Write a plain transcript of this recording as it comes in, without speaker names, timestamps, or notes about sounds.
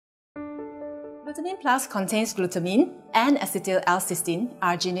Glutamine Plus contains glutamine and acetyl-L-cysteine,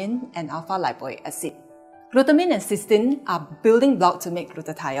 arginine, and alpha-lipoic acid. Glutamine and cysteine are building blocks to make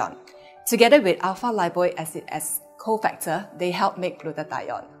glutathione. Together with alpha-lipoic acid as cofactor, they help make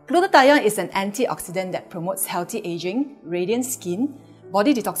glutathione. Glutathione is an antioxidant that promotes healthy aging, radiant skin,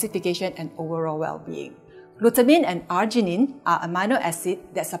 body detoxification, and overall well-being. Glutamine and arginine are amino acids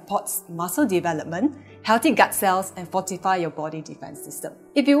that supports muscle development, healthy gut cells, and fortify your body defense system.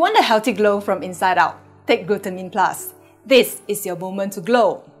 If you want a healthy glow from inside out, take Glutamine Plus. This is your moment to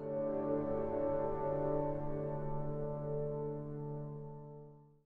glow.